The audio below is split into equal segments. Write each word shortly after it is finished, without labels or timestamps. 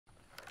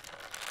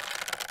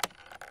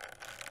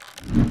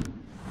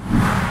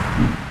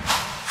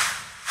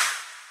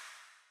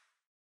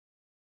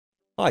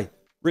Hi,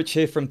 Rich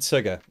here from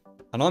Tugger,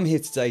 and I'm here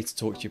today to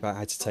talk to you about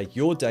how to take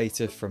your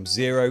data from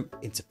Xero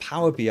into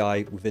Power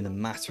BI within a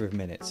matter of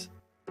minutes.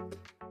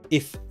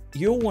 If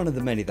you're one of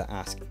the many that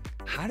ask,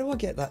 how do I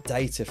get that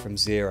data from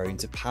Xero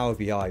into Power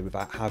BI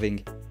without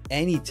having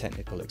any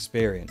technical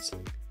experience,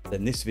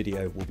 then this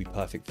video will be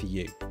perfect for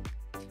you.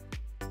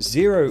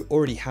 Xero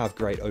already have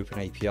great open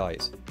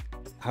APIs.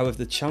 However,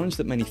 the challenge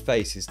that many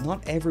face is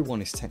not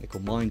everyone is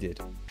technical minded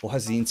or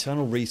has the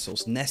internal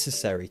resource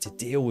necessary to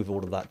deal with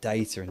all of that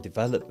data and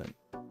development.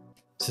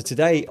 So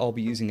today I'll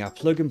be using our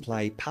plug and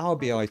play Power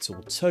BI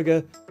tool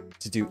Tugger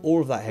to do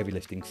all of that heavy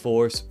lifting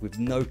for us with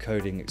no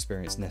coding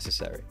experience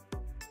necessary.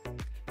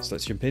 So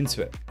let's jump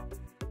into it.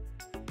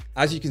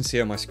 As you can see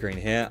on my screen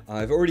here,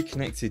 I've already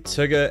connected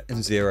Tugger and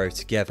Xero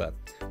together,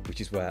 which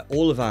is where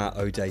all of our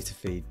OData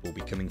feed will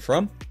be coming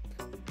from.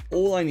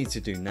 All I need to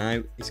do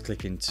now is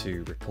click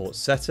into Report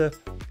Setter,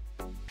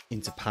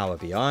 into Power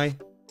BI,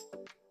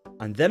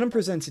 and then I'm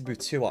presented with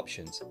two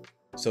options.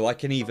 So I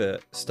can either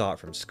start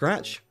from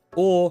scratch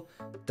or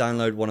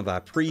download one of our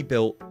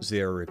pre-built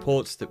Xero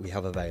reports that we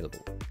have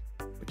available,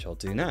 which I'll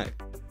do now,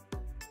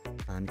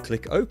 and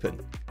click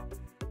Open.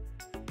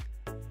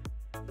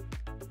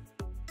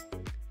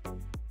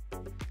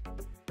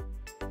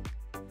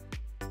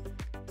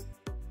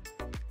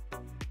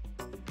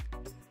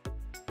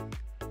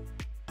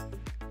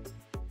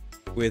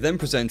 We're then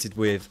presented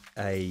with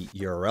a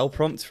URL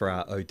prompt for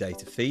our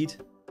OData feed,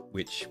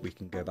 which we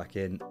can go back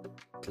in,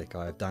 click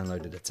I have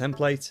downloaded a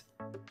template,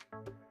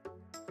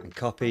 and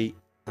copy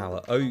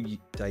our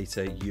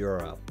OData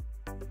URL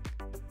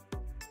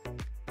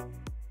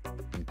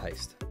and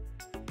paste.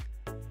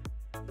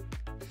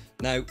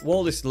 Now,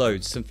 while this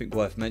loads, something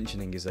worth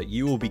mentioning is that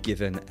you will be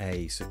given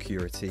a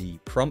security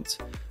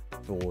prompt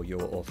for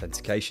your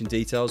authentication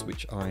details,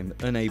 which I'm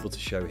unable to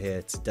show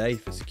here today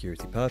for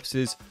security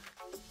purposes,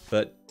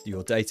 but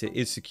your data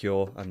is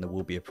secure and there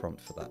will be a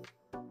prompt for that.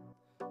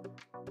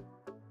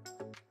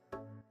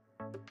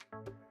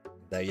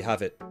 There you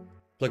have it.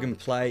 Plug and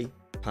play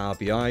Power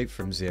BI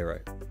from Xero.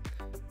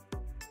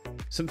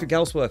 Something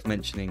else worth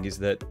mentioning is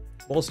that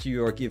whilst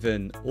you are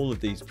given all of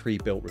these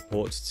pre-built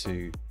reports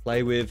to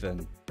play with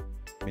and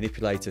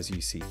manipulate as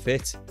you see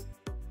fit,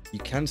 you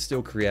can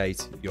still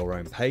create your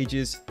own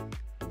pages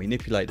and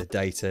manipulate the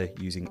data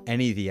using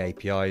any of the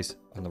APIs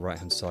on the right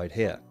hand side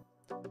here.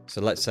 So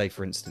let's say,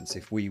 for instance,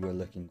 if we were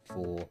looking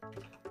for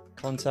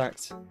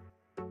contact,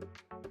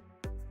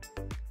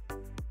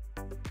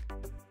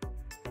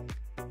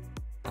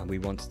 and we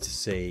wanted to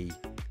see,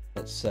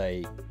 let's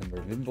say, number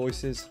of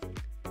invoices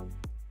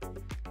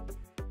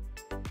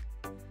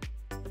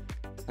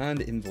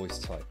and invoice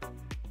type,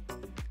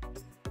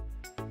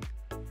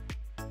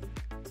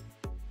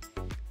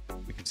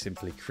 we can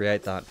simply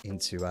create that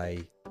into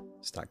a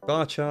stacked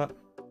bar chart,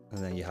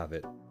 and there you have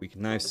it. We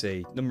can now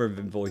see number of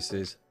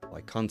invoices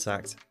by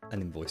contact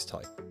and invoice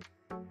type.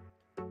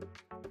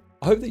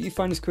 I hope that you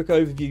find this quick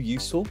overview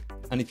useful,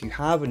 and if you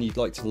have and you'd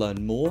like to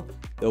learn more,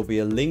 there'll be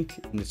a link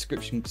in the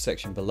description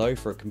section below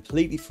for a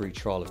completely free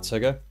trial of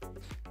Tugger.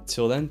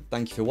 Until then,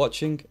 thank you for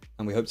watching,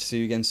 and we hope to see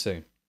you again soon.